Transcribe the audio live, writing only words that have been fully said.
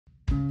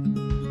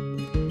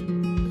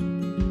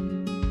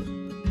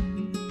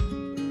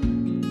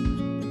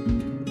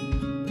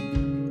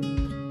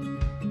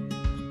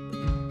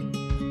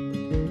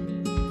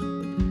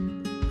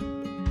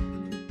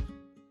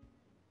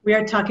We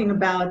are talking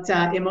about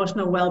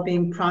emotional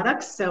well-being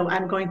products. So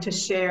I'm going to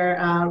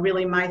share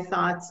really my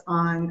thoughts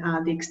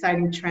on the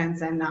exciting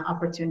trends and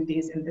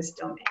opportunities in this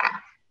domain.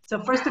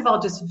 So first of all,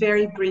 just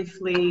very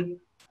briefly,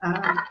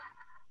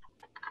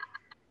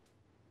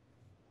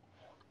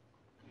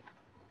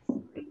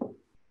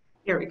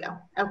 here we go.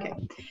 Okay.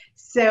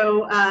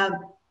 So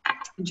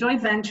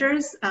joint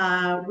ventures,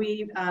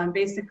 we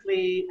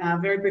basically,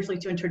 very briefly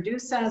to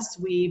introduce us,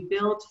 we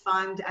build,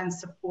 fund, and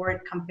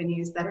support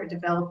companies that are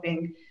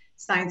developing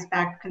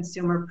science-backed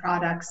consumer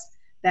products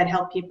that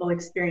help people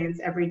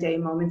experience everyday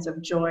moments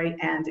of joy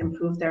and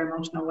improve their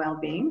emotional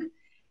well-being.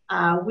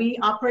 We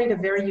operate a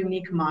very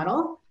unique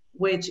model,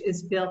 which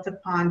is built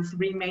upon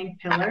three main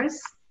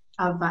pillars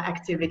of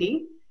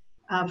activity.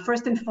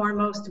 First and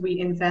foremost, we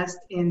invest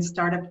in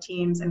startup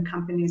teams and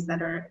companies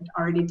that are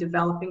already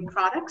developing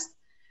products.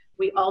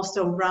 We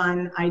also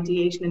run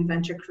ideation and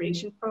venture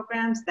creation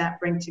programs that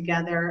bring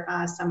together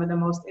some of the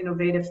most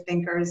innovative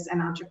thinkers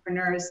and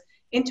entrepreneurs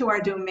into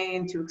our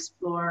domain to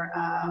explore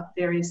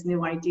various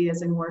new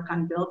ideas and work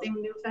on building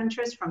new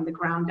ventures from the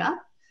ground up.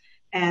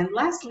 And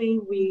lastly,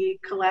 we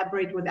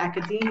collaborate with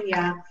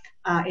academia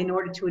in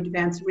order to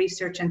advance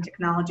research and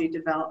technology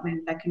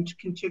development that can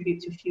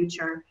contribute to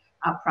future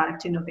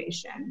product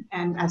innovation.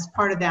 And as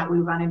part of that, we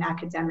run an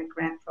academic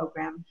grant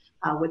program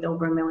with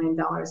over $1 million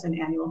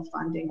in annual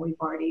funding. We've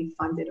already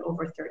funded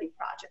over 30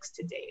 projects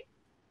to date.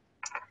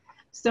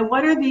 So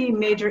what are the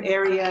major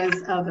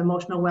areas of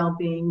emotional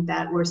well-being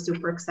that we're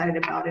super excited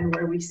about and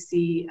where we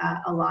see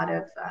a lot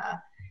of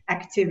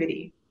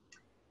activity?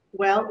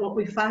 Well, what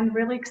we found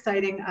really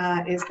exciting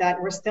is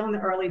that we're still in the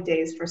early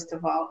days, first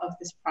of all, of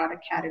this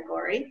product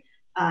category.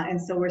 And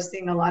so we're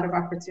seeing a lot of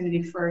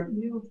opportunity for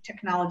new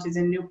technologies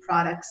and new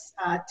products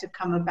to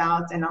come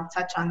about, and I'll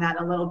touch on that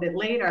a little bit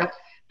later.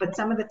 But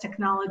some of the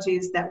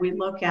technologies that we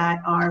look at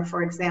are,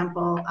 for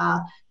example,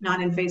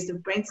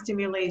 non-invasive brain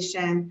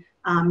stimulation,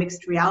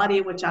 mixed reality,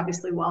 which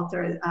obviously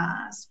Walter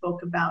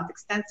spoke about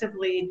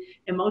extensively,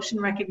 emotion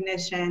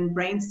recognition,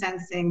 brain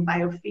sensing,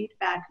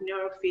 biofeedback,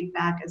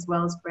 neurofeedback, as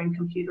well as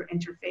brain-computer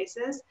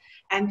interfaces.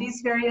 And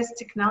these various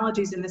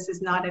technologies, and this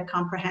is not a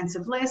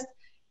comprehensive list,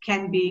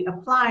 can be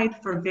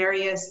applied for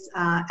various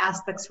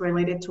aspects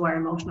related to our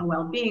emotional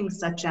well-being,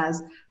 such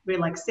as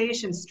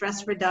relaxation,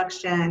 stress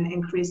reduction,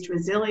 increased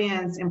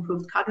resilience,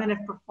 improved cognitive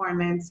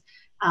performance,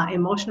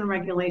 emotional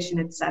regulation,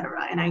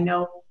 etc. And I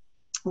know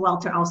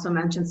Walter also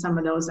mentioned some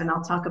of those, and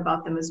I'll talk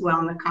about them as well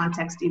in the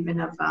context even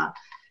of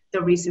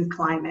the recent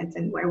climate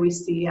and where we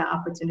see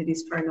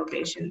opportunities for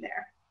innovation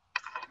there.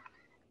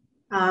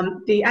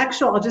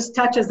 I'll just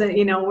touch as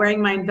a,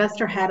 wearing my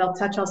investor hat, I'll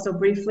touch also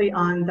briefly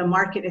on the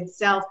market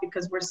itself,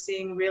 because we're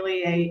seeing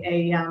really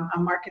a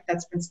market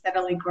that's been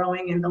steadily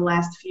growing in the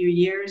last few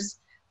years.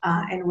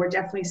 And we're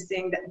definitely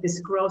seeing that this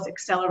growth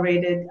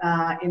accelerated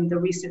in the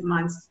recent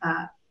months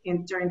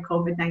during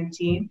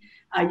COVID-19.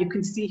 You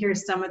can see here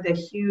some of the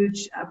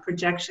huge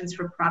projections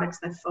for products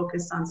that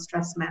focus on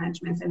stress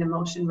management and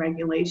emotion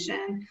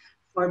regulation.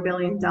 $4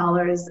 billion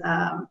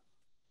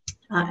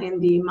in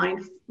the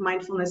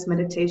mindfulness,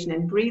 meditation,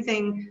 and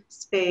breathing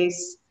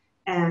space.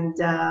 And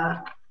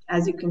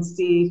as you can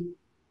see,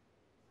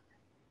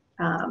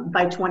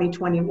 by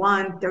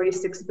 2021,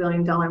 $36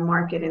 billion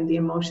market in the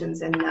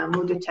emotions and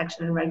mood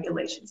detection and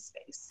regulation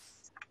space.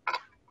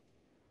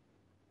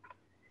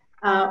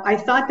 I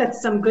thought that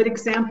some good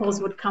examples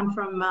would come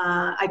from,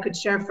 I could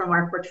share from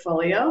our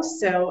portfolio.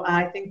 So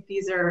I think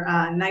these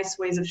are nice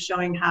ways of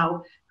showing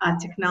how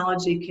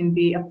technology can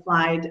be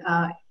applied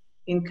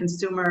in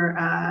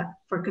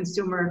for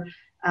consumer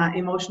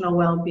emotional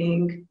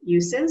well-being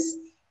uses.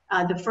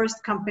 The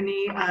first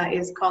company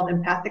is called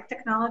Empathic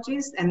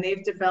Technologies, and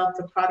they've developed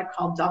a product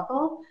called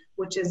Doppel,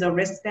 which is a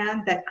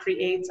wristband that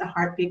creates a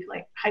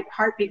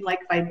heartbeat-like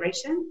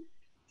vibration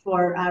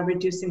for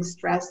reducing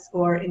stress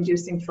or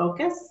inducing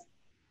focus.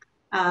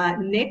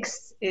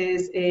 Nix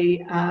is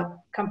a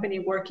company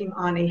working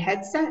on a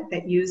headset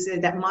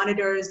that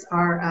monitors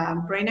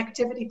our brain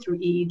activity through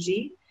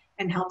EEG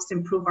and helps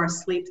improve our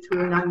sleep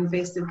through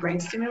non-invasive brain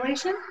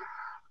stimulation.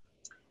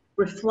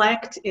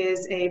 Reflect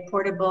is a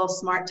portable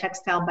smart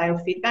textile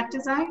biofeedback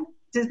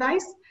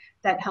device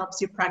that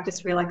helps you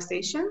practice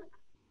relaxation.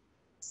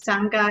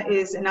 Sangha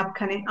is an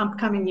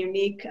upcoming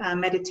unique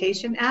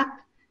meditation app,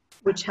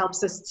 which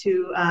helps us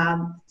to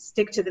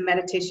stick to the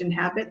meditation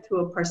habit through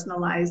a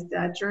personalized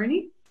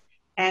journey.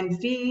 And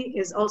V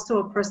is also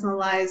a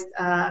personalized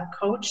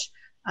coach,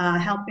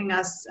 helping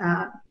us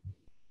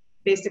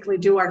basically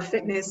do our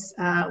fitness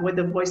with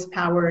a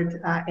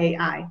voice-powered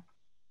AI.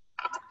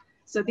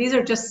 So these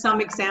are just some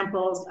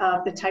examples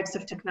of the types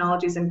of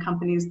technologies and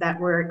companies that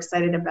we're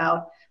excited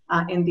about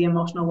in the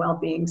emotional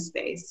well-being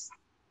space.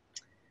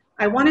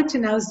 I wanted to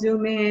now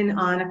zoom in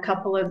on a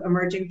couple of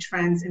emerging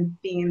trends and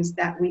themes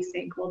that we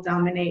think will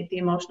dominate the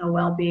emotional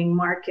well-being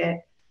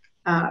market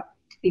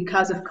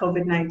because of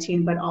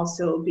COVID-19, but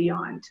also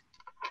beyond.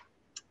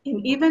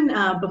 And even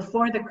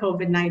before the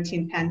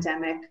COVID-19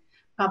 pandemic,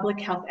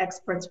 public health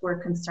experts were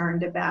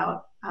concerned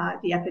about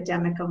the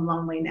epidemic of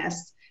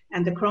loneliness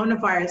And the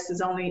coronavirus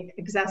has only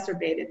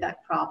exacerbated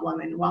that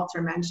problem. And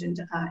Walter mentioned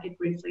it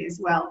briefly as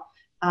well,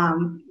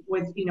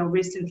 with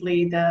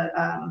recently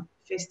the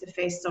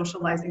face-to-face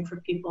socializing for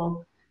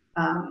people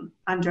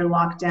under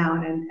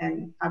lockdown,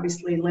 and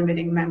obviously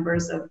limiting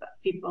members of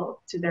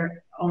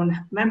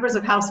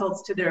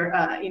households to their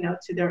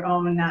to their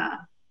own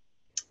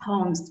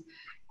homes.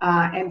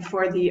 And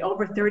for the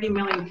over 30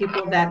 million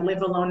people that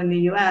live alone in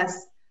the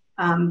US,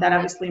 that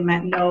obviously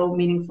meant no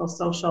meaningful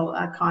social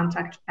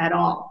contact at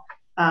all,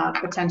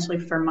 potentially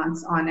for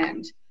months on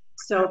end.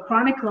 So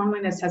chronic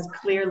loneliness has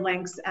clear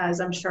links, as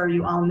I'm sure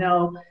you all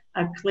know,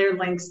 clear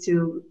links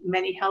to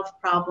many health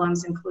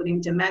problems,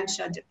 including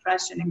dementia,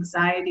 depression,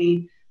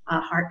 anxiety,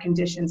 heart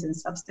conditions, and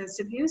substance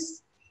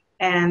abuse.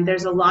 And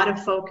there's a lot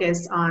of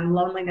focus on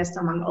loneliness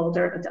among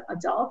older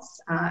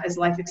adults, as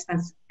life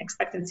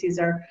expectancies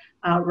are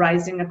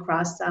rising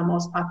across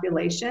most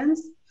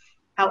populations.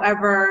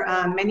 However,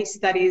 many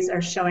studies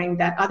are showing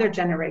that other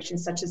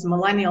generations, such as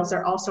millennials,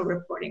 are also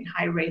reporting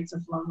high rates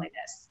of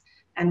loneliness.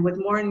 And with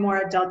more and more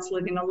adults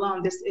living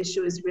alone, this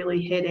issue is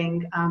really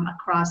hitting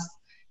across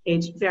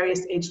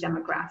various age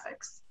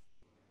demographics.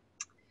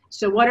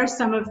 So what are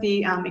some of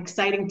the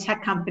exciting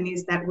tech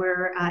companies that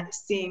we're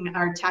seeing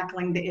are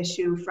tackling the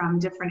issue from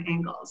different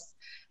angles?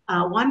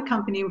 One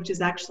company, which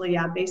is actually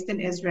based in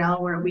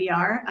Israel, where we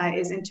are,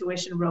 is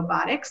Intuition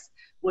Robotics,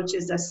 which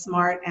is a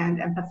smart and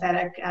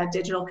empathetic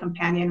digital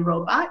companion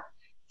robot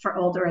for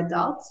older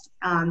adults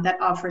that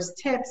offers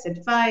tips,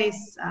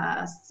 advice,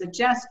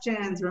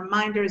 suggestions,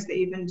 reminders. They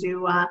even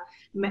do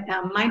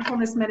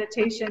mindfulness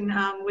meditation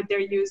with their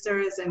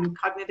users and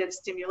cognitive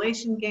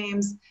stimulation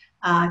games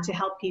to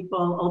help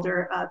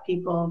older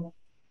people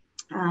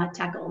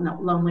tackle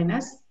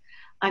loneliness.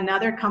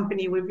 Another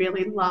company we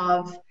really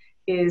love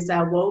is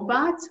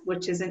Wobot,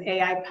 which is an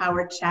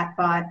AI-powered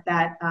chatbot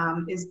that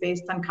is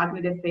based on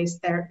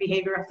cognitive-based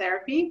behavioral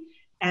therapy.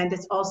 And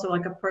it's also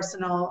like a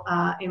personal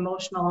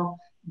emotional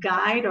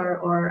guide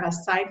or a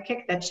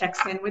sidekick that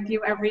checks in with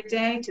you every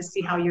day to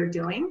see how you're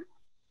doing.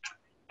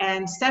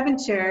 And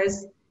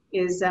 7Chairs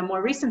is a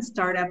more recent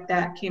startup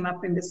that came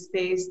up in this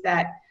space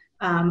that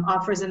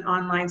offers an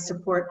online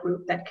support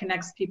group that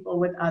connects people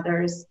with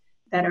others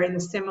that are in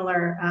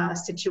similar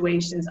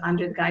situations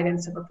under the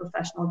guidance of a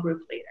professional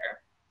group leader.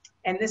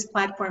 And this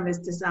platform is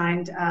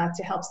designed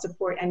to help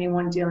support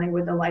anyone dealing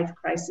with a life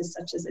crisis,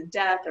 such as a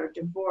death or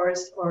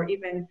divorce, or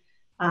even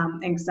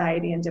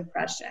anxiety and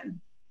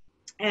depression.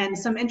 And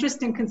some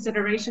interesting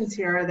considerations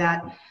here are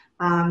that,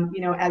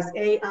 as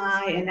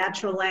AI and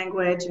natural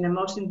language and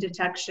emotion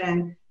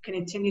detection can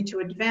continue to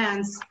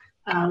advance,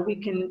 we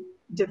can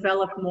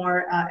develop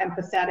more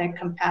empathetic,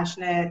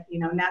 compassionate,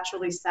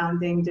 naturally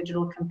sounding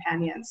digital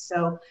companions.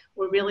 So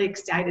we're really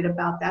excited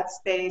about that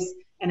space.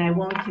 And I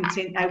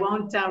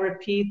won't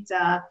repeat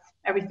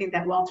everything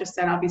that Walter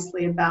said,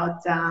 obviously,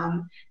 about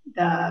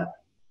the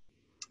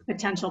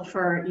potential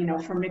for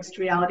mixed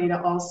reality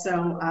to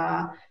also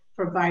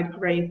provide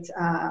great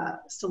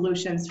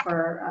solutions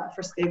for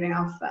staving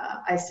off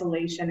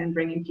isolation and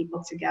bringing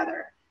people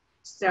together.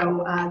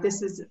 So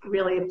this is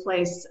really a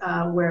place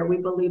where we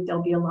believe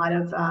there'll be a lot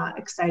of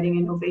exciting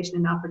innovation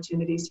and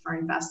opportunities for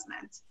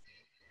investment.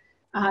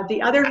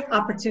 The other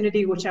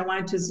opportunity, which I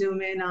wanted to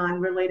zoom in on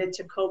related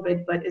to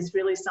COVID, but is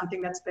really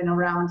something that's been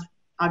around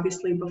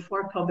obviously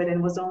before COVID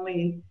and was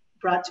only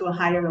brought to a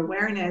higher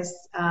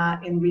awareness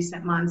in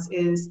recent months,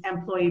 is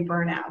employee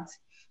burnout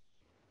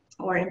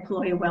or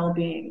employee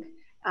well-being.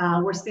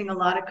 We're seeing a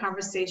lot of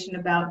conversation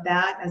about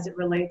that as it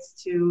relates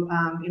to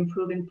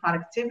improving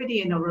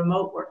productivity in a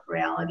remote work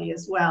reality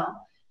as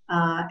well.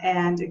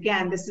 And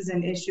again, this is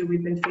an issue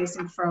we've been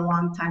facing for a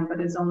long time, but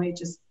has only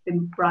just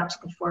been brought to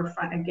the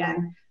forefront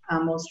again,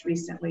 most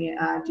recently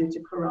due to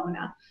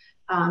Corona.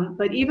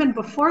 But even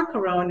before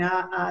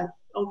Corona,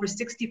 over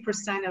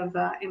 60%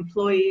 of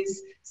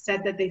employees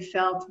said that they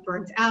felt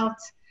burnt out.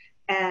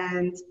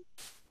 And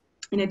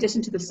in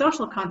addition to the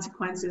social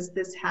consequences,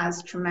 this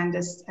has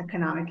tremendous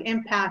economic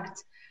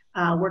impact.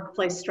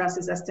 Workplace stress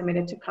is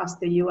estimated to cost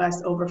the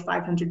US over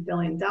 $500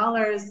 billion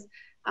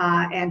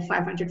and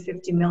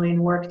 550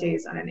 million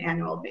workdays on an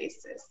annual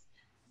basis.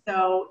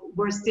 So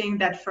we're seeing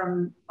that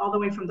from all the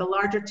way from the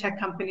larger tech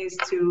companies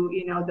to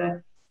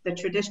the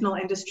traditional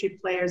industry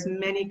players,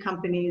 many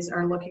companies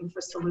are looking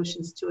for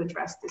solutions to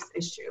address this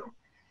issue.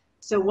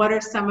 So what are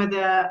some of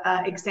the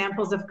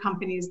examples of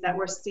companies that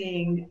we're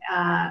seeing?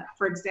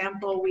 For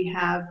example, we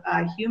have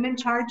Human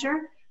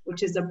Charger,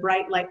 which is a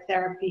bright light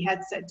therapy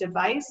headset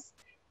device.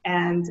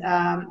 And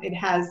it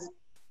has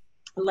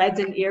LEDs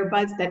and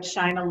earbuds that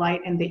shine a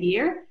light in the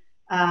ear.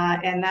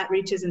 And that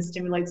reaches and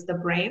stimulates the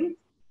brain.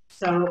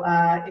 So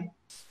it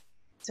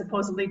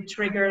supposedly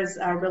triggers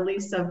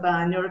release of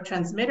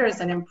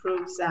neurotransmitters and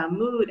improves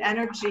mood,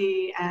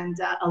 energy, and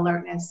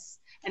alertness,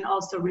 and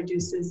also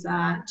reduces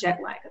jet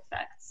lag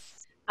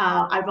effects.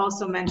 I've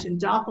also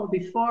mentioned Doppel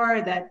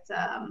before, that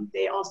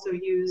they also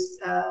use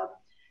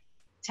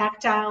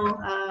tactile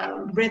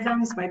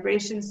rhythms,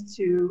 vibrations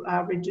to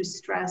reduce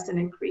stress and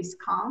increase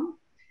calm.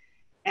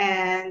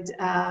 And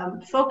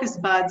focus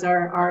buds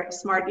are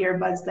smart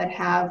earbuds that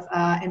have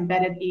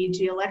embedded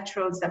EEG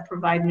electrodes that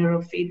provide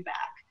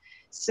neurofeedback.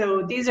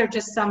 So these are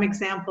just some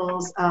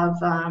examples of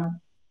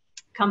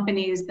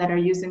companies that are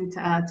using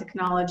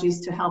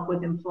technologies to help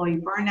with employee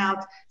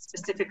burnout,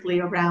 specifically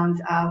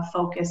around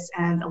focus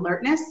and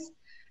alertness.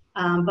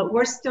 But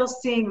we're still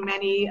seeing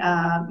many,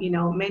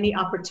 many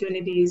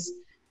opportunities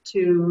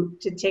to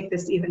take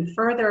this even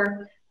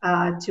further,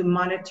 to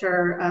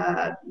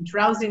monitor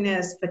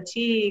drowsiness,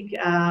 fatigue.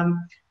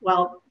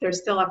 Well,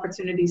 there's still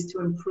opportunities to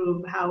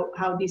improve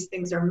how these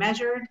things are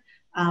measured.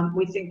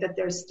 We think that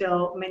there's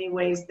still many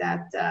ways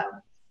that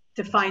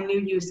to find new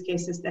use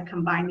cases that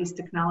combine these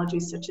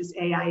technologies such as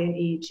AI and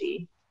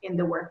EEG in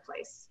the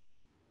workplace.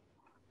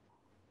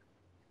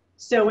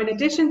 So in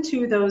addition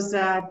to those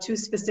two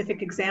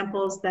specific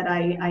examples that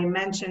I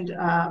mentioned,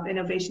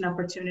 innovation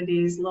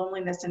opportunities,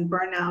 loneliness, and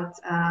burnout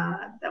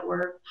that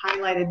were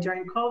highlighted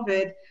during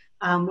COVID,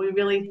 we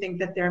really think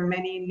that there are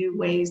many new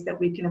ways that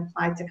we can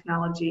apply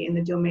technology in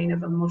the domain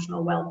of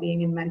emotional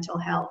well-being and mental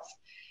health.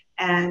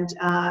 And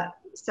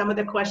some of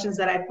the questions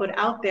that I put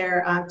out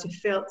there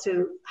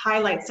to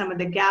highlight some of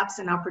the gaps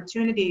and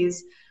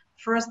opportunities,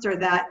 first are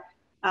that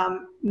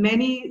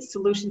many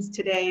solutions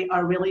today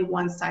are really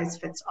one size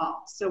fits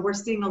all. So we're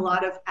seeing a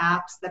lot of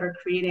apps that are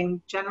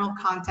creating general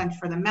content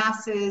for the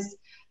masses,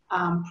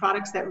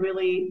 products that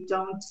really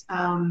don't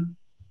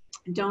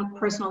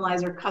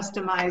personalize or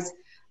customize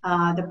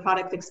the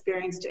product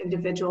experience to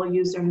individual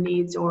user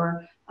needs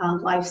or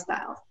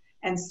lifestyles.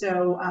 And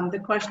so the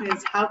question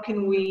is, how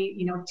can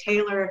we,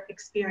 tailor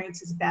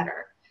experiences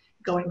better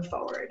going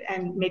forward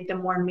and make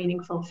them more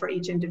meaningful for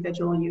each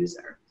individual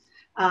user?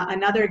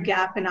 Another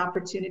gap and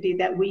opportunity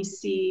that we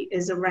see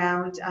is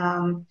around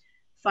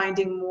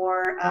finding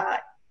more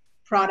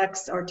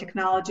products or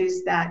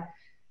technologies that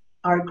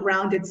are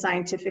grounded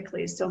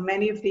scientifically. So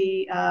many of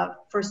the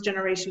first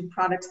generation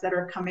products that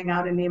are coming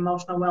out in the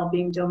emotional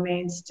well-being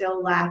domain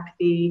still lack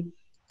the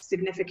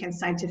significant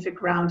scientific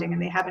grounding,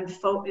 and they haven't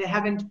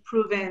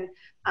proven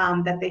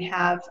that they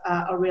have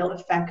a real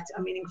effect,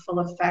 a meaningful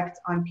effect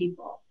on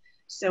people.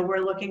 So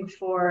we're looking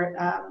for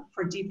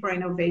deeper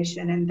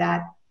innovation in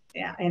that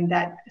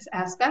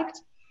aspect.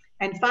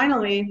 And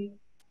finally,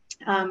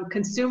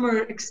 consumer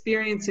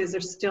experiences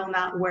are still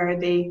not where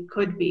they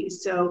could be.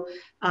 So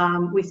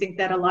we think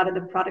that a lot of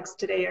the products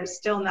today are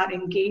still not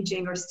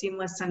engaging or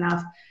seamless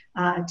enough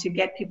to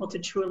get people to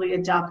truly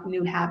adopt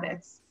new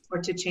habits or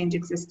to change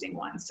existing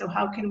ones. So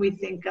how can we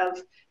think of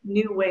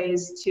new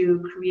ways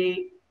to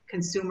create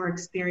consumer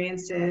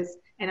experiences?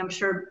 And I'm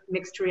sure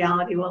mixed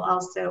reality will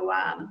also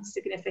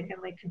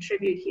significantly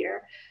contribute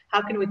here.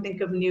 How can we think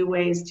of new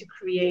ways to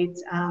create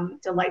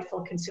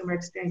delightful consumer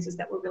experiences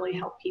that will really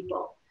help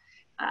people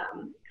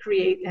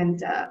create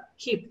and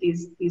keep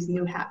these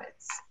new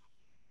habits?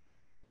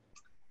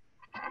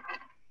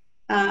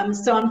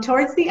 So I'm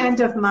towards the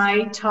end of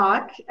my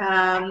talk.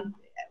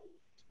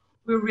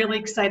 We're really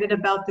excited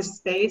about this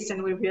space,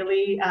 and we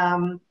really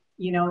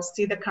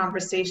see the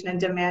conversation and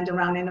demand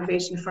around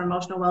innovation for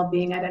emotional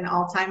well-being at an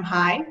all-time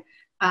high.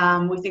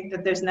 We think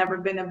that there's never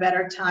been a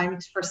better time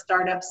for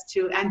startups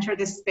to enter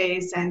this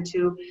space and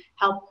to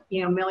help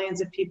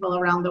millions of people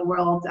around the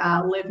world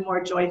live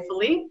more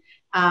joyfully.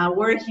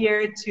 We're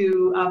here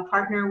to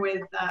partner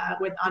with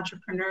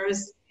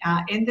entrepreneurs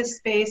in this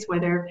space,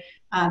 whether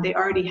they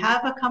already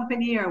have a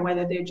company or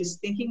whether they're just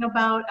thinking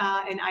about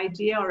an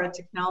idea or a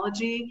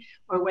technology,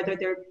 or whether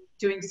they're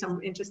doing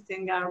some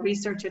interesting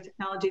research or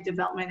technology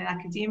development in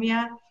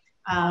academia.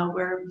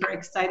 We're very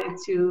excited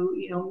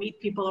to meet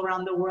people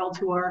around the world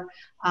who are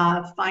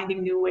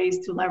finding new ways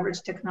to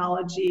leverage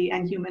technology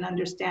and human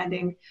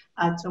understanding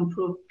to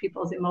improve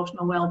people's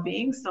emotional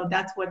well-being. So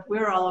that's what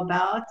we're all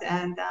about,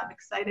 and I'm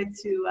excited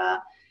to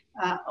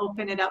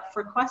open it up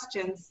for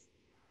questions.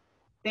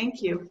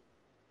 Thank you.